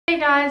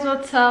guys,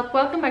 what's up?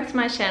 Welcome back to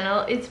my channel.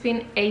 It's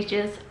been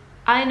ages,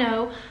 I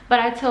know, but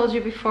I told you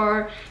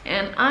before,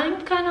 and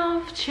I'm kind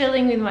of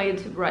chilling with my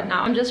YouTube right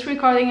now. I'm just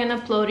recording and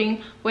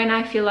uploading when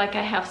I feel like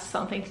I have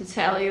something to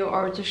tell you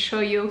or to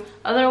show you.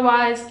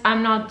 Otherwise,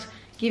 I'm not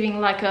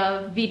giving like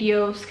a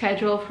video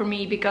schedule for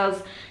me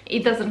because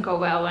it doesn't go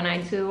well when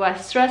I do. I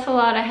stress a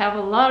lot, I have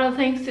a lot of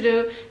things to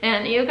do,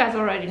 and you guys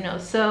already know.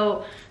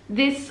 So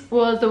this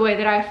was the way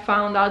that I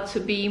found out to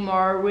be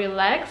more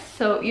relaxed.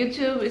 So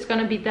YouTube is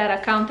gonna be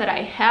that account that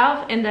I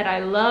have and that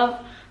I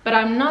love, but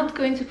I'm not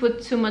going to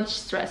put too much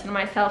stress on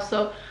myself.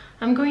 So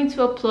I'm going to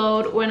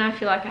upload when I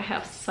feel like I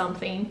have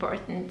something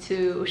important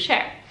to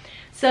share.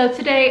 So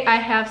today I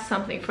have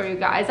something for you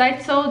guys. I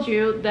told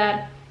you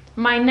that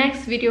my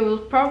next video will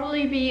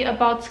probably be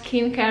about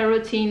skincare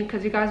routine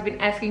because you guys have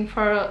been asking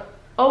for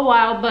a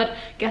while, but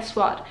guess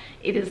what,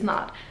 it is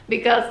not,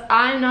 because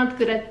I'm not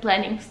good at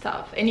planning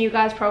stuff, and you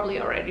guys probably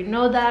already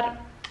know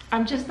that.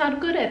 I'm just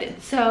not good at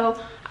it.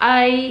 So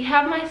I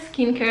have my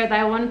skincare that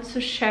I wanted to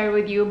share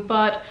with you,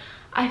 but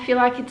I feel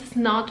like it's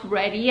not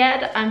ready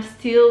yet. I'm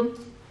still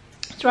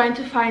trying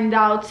to find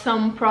out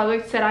some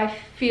products that I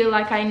feel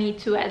like I need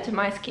to add to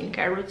my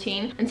skincare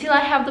routine. Until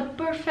I have the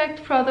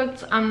perfect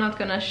products, I'm not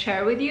gonna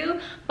share with you,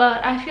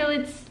 but I feel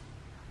it's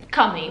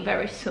coming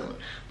very soon.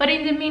 But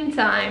in the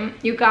meantime,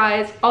 you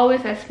guys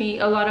always ask me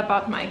a lot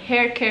about my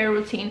hair care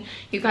routine.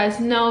 You guys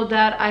know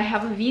that I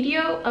have a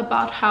video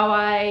about how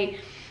I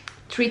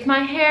treat my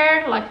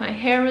hair, like my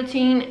hair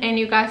routine, and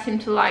you guys seem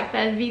to like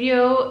that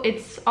video.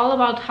 It's all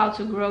about how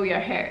to grow your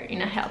hair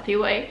in a healthy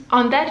way.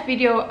 On that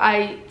video,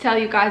 I tell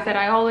you guys that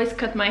I always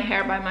cut my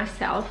hair by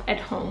myself at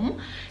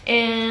home,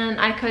 and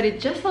I cut it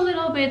just a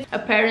little bit.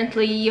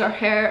 Apparently your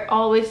hair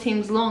always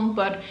seems long,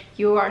 but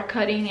you are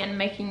cutting and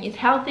making it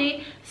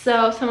healthy.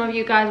 So some of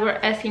you guys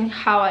were asking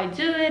how I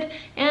do it,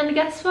 and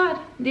guess what?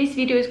 This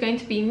video is going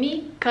to be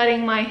me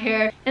cutting my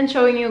hair and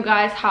showing you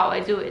guys how I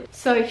do it.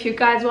 So if you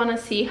guys want to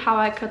see how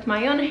I cut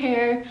my own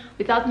hair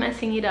without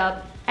messing it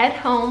up at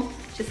home,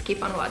 just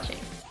keep on watching.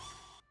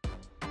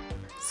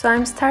 So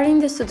I'm starting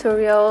this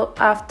tutorial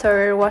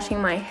after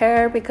washing my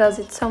hair because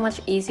it's so much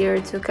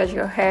easier to cut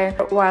your hair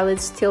while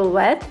it's still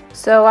wet.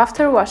 So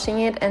after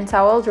washing it and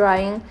towel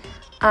drying,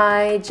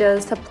 I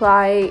just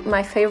apply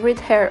my favorite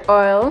hair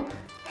oil.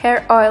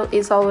 Hair oil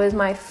is always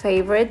my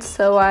favorite,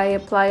 so I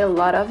apply a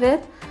lot of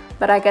it,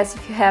 but I guess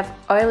if you have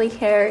oily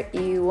hair,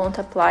 you won't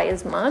apply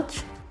as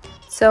much.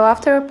 So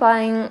after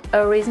applying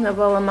a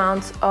reasonable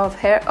amount of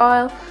hair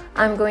oil,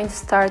 I'm going to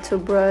start to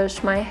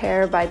brush my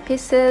hair by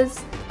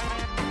pieces.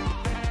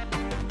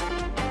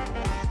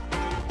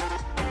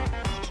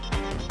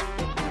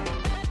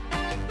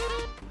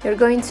 You're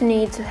going to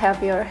need to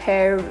have your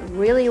hair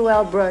really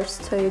well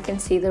brushed so you can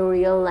see the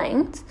real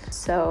length.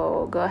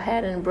 So go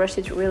ahead and brush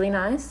it really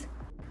nice.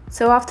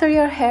 So after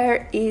your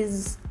hair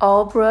is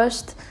all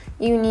brushed,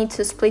 you need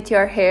to split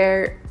your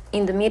hair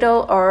in the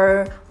middle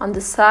or on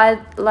the side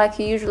like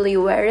you usually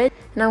wear it.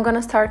 And I'm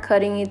gonna start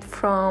cutting it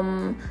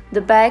from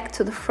the back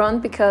to the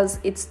front because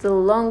it's the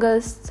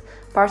longest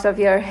part of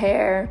your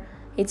hair.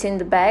 It's in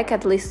the back,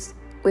 at least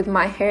with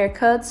my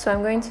haircut. So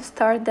I'm going to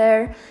start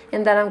there,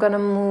 and then I'm gonna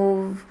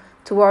move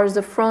towards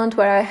the front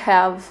where I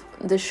have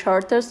the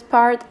shortest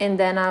part, and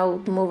then I'll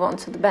move on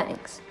to the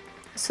bangs.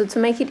 So to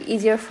make it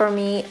easier for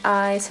me,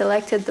 I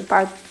selected the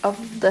part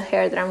of the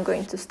hair that I'm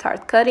going to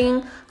start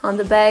cutting on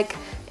the back,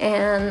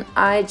 and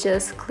I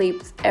just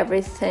clipped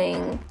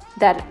everything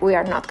that we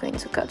are not going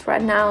to cut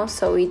right now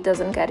so it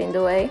doesn't get in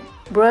the way.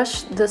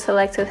 Brush the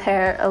selected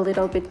hair a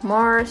little bit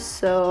more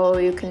so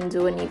you can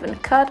do an even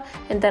cut,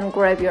 and then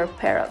grab your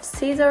pair of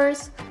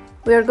scissors.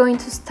 We are going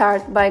to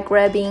start by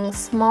grabbing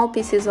small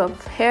pieces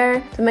of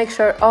hair to make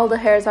sure all the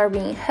hairs are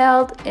being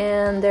held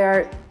and they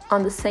are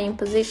on the same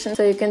position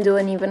so you can do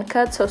an even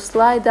cut. So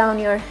slide down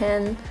your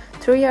hand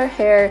through your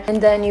hair,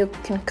 and then you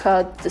can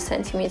cut the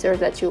centimeters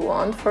that you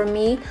want. For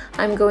me,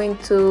 I'm going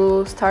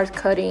to start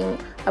cutting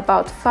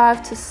about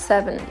 5 to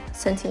 7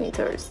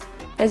 centimeters.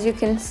 As you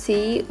can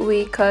see,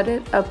 we cut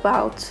it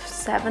about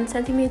 7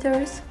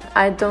 centimeters.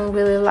 I don't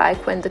really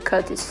like when the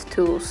cut is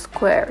too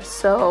square,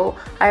 so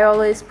I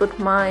always put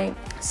my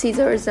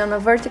scissors on a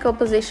vertical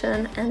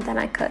position and then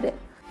I cut it.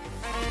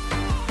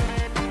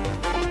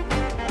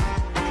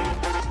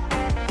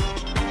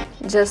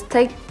 Just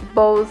take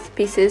both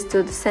pieces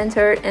to the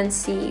center and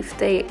see if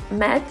they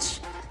match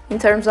in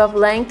terms of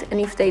length,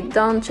 and if they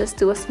don't, just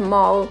do a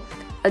small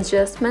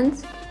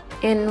adjustment.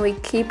 And we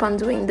keep on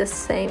doing the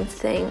same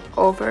thing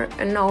over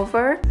and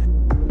over.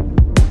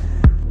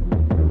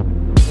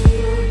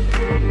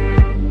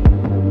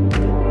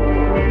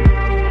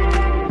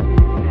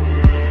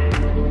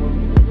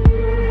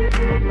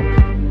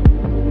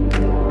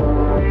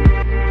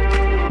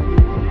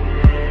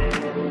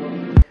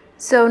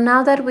 So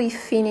now that we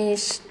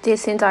finished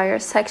this entire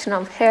section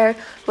of hair,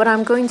 what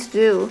I'm going to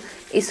do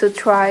is to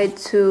try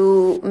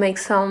to make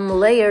some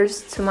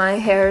layers to my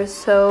hair.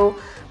 So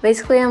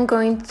basically I'm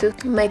going to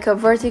make a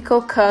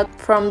vertical cut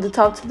from the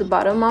top to the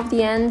bottom of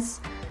the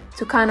ends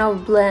to kind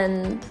of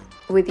blend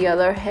with the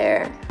other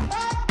hair.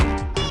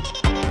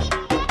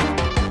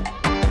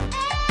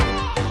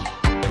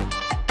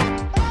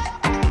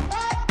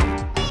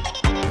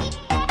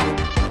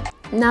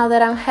 Now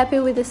that I'm happy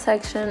with this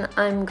section,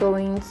 I'm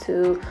going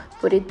to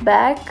put it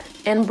back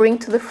and bring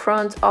to the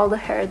front all the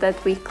hair that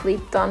we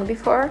clipped on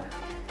before.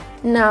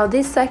 Now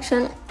this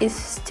section is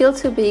still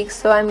too big,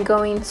 so I'm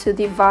going to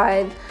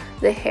divide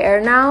the hair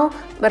now,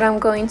 but I'm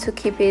going to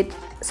keep it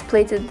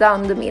split it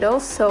down the middle.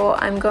 So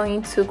I'm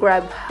going to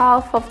grab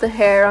half of the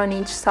hair on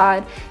each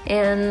side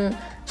and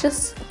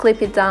just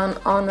clip it down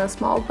on a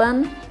small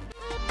bun.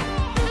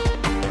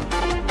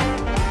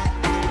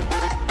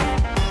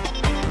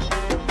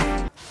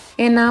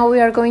 And now we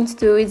are going to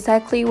do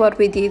exactly what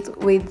we did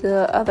with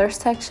the other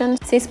section.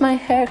 Since my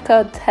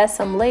haircut has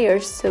some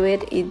layers to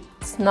it,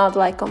 it's not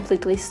like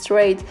completely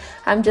straight.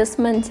 I'm just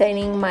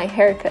maintaining my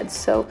haircut.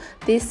 So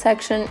this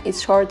section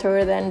is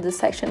shorter than the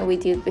section we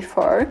did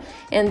before.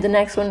 And the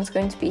next one is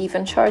going to be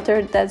even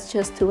shorter. That's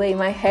just the way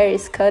my hair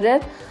is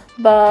cutted.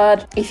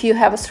 But if you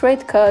have a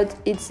straight cut,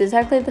 it's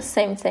exactly the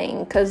same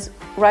thing, because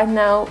right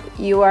now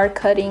you are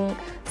cutting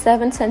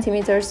 7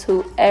 centimeters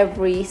to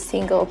every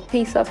single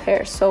piece of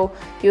hair, so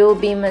you'll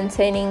be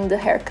maintaining the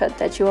haircut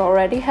that you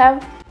already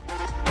have.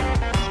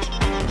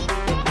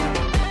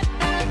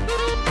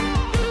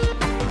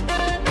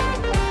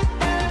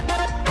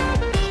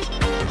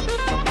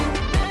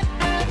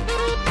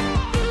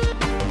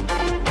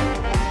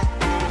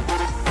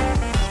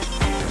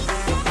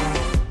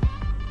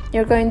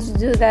 You're going to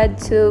do that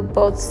to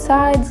both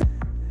sides.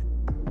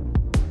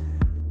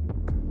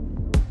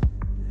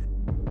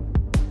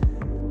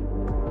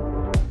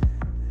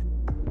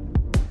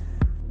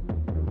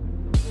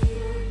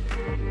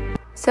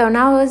 So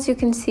now, as you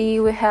can see,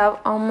 we have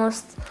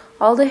almost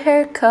all the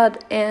hair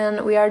cut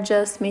and we are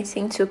just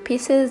missing 2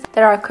 pieces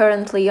that are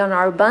currently on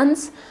our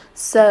buns.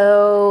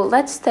 So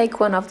let's take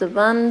one of the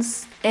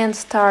buns and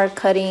start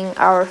cutting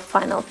our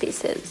final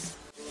pieces.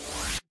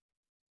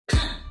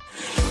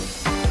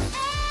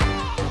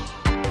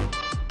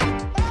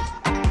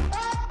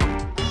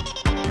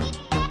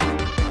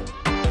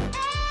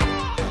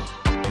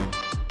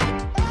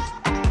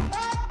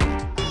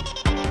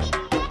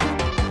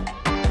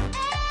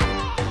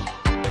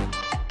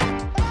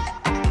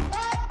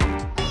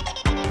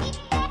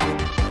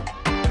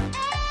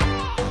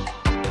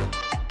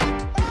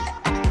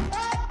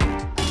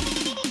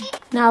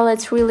 Now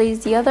let's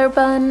release the other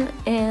bun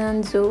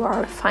and do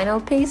our final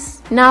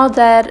piece. Now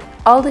that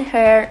all the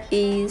hair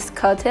is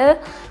cutted,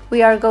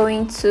 we are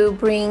going to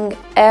bring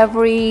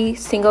every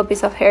single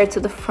piece of hair to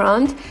the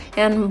front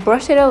and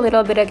brush it a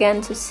little bit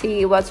again to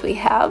see what we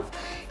have.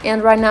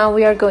 And right now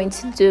we are going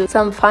to do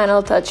some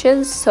final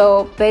touches.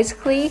 So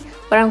basically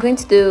what I'm going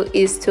to do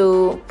is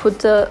to put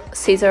the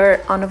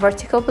scissor on a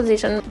vertical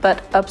position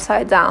but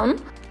upside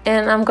down.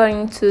 And I'm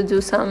going to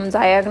do some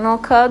diagonal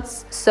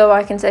cuts so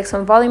I can take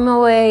some volume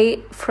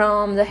away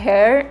from the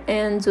hair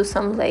and do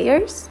some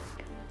layers.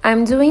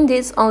 I'm doing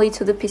this only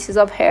to the pieces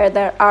of hair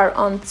that are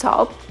on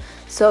top,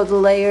 so the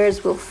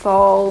layers will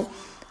fall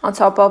on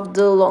top of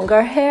the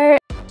longer hair.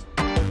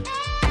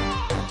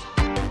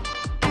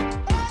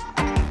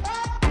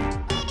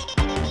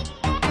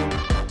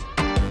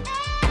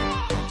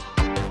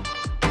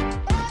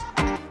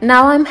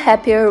 Now I'm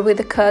happier with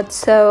the cut,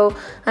 so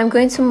I'm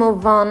going to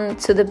move on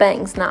to the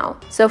bangs now.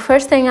 So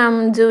first thing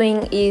I'm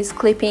doing is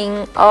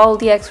clipping all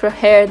the extra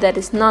hair that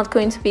is not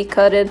going to be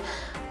cutted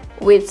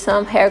with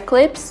some hair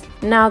clips.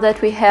 Now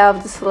that we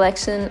have the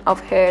selection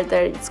of hair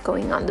that is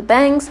going on the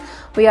bangs,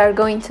 we are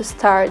going to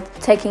start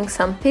taking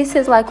some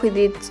pieces like we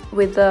did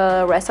with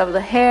the rest of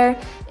the hair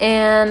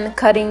and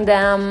cutting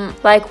them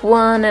like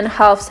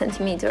 1.5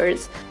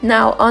 centimeters.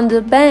 Now on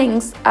the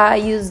bangs, I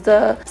use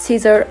the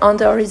scissor on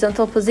the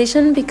horizontal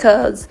position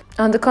because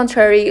on the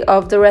contrary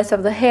of the rest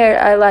of the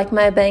hair, I like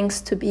my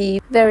bangs to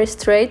be very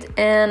straight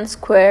and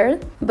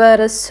squared. But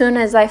as soon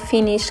as I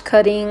finish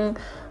cutting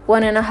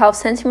 1.5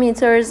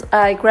 centimeters,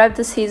 I grab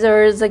the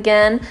scissors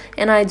again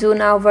and I do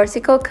now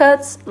vertical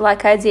cuts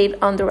like I did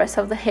on the rest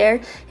of the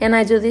hair, and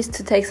I do this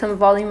to take some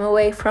volume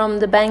away from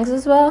the bangs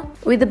as well.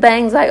 With the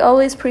bangs, I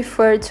always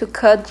prefer to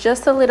cut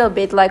just a little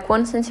bit, like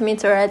 1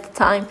 centimeter at a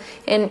time,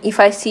 and if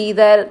I see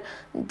that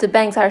the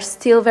bangs are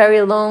still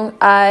very long,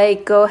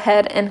 I go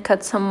ahead and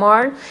cut some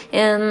more.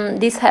 And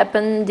this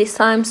happened this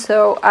time,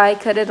 so I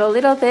cut it a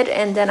little bit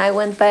and then I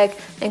went back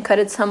and cut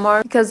it some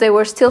more because they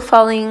were still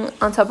falling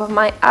on top of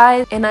my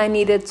eyes and I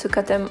needed to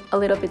cut them a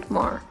little bit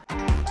more.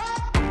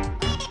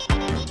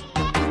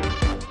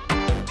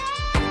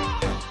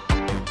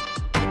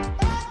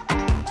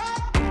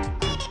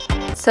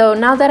 So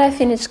now that I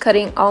finished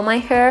cutting all my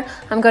hair,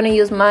 I'm gonna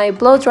use my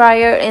blow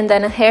dryer and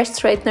then a hair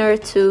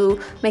straightener to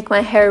make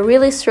my hair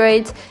really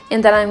straight,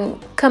 and then I'm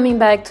coming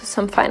back to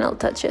some final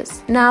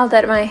touches. Now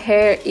that my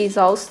hair is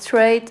all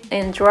straight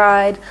and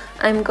dried,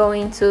 I'm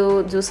going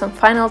to do some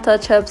final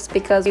touch-ups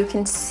because you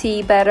can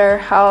see better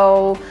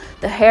how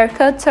the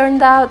haircut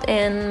turned out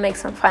and make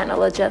some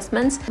final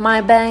adjustments.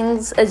 My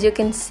bangs, as you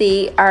can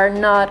see, are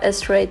not as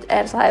straight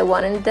as I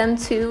wanted them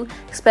to,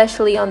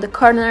 especially on the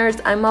corners.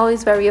 I'm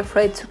always very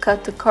afraid to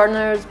cut the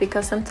corners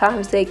because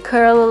sometimes they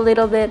curl a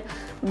little bit,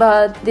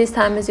 but this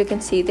time, as you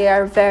can see, they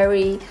are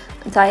very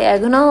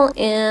diagonal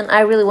and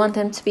I really want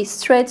them to be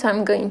straight, so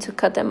I'm going to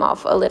cut them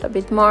off a little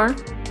bit more.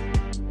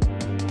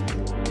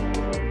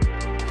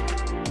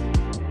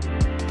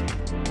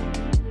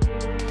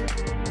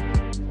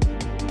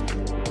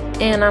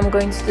 And I'm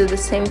going to do the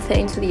same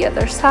thing to the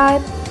other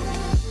side.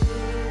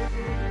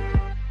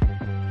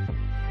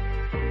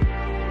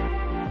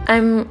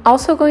 I'm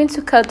also going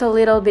to cut a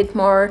little bit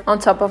more on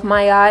top of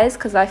my eyes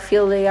because I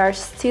feel they are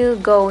still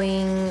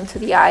going to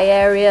the eye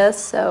area,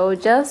 so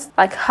just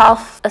like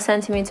half a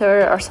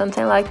centimeter or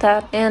something like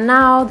that. And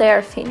now they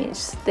are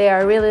finished. They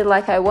are really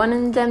like I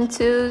wanted them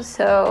to,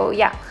 so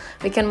yeah,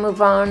 we can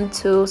move on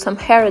to some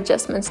hair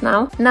adjustments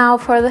now. Now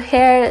for the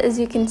hair, as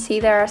you can see,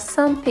 there are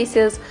some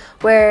pieces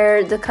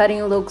where the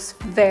cutting looks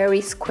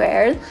very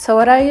squared. So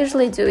what I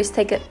usually do is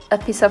take a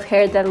piece of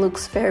hair that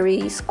looks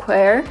very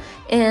square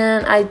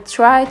and I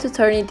try to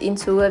turn it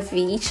into a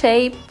V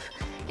shape,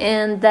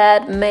 and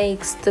that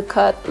makes the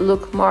cut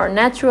look more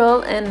natural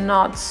and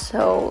not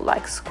so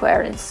like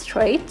square and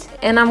straight.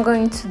 And I'm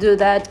going to do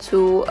that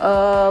to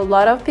a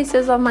lot of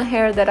pieces of my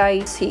hair that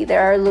I see they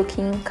are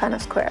looking kind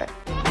of square.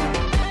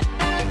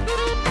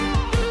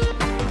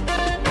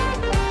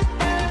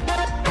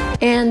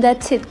 And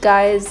that's it,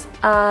 guys.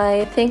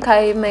 I think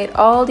I made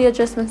all the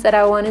adjustments that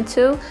I wanted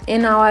to,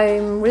 and now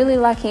I'm really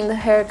liking the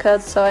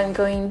haircut, so I'm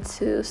going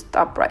to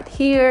stop right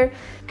here.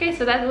 Okay,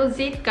 so that was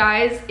it,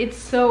 guys. It's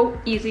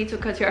so easy to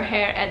cut your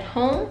hair at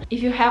home.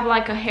 If you have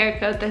like a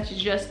haircut that you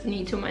just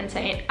need to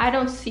maintain, I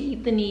don't see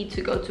the need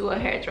to go to a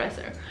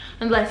hairdresser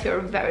unless you're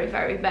very,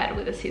 very bad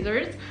with the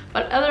scissors,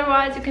 but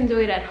otherwise you can do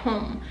it at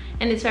home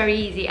and it's very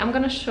easy. I'm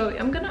gonna show you.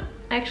 I'm gonna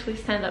actually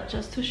stand up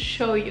just to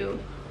show you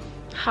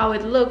how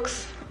it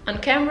looks on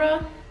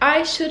camera.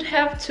 I should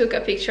have took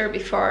a picture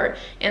before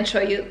and show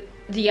you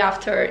the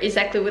after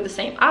exactly with the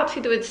same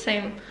outfit, with the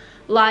same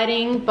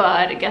lighting,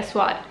 but guess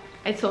what?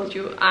 I told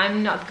you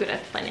I'm not good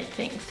at planning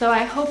things. So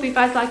I hope you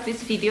guys like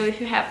this video.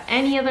 If you have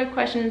any other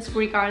questions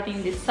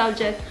regarding this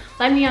subject,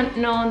 let me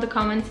know in the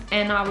comments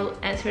and I will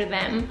answer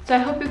them. So I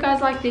hope you guys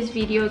like this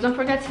video. Don't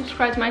forget to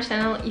subscribe to my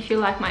channel if you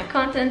like my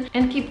content,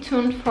 and keep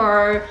tuned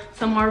for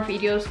some more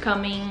videos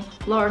coming.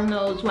 Lord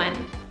knows when,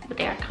 but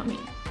they are coming,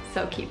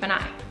 so keep an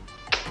eye.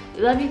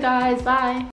 Love you guys. Bye.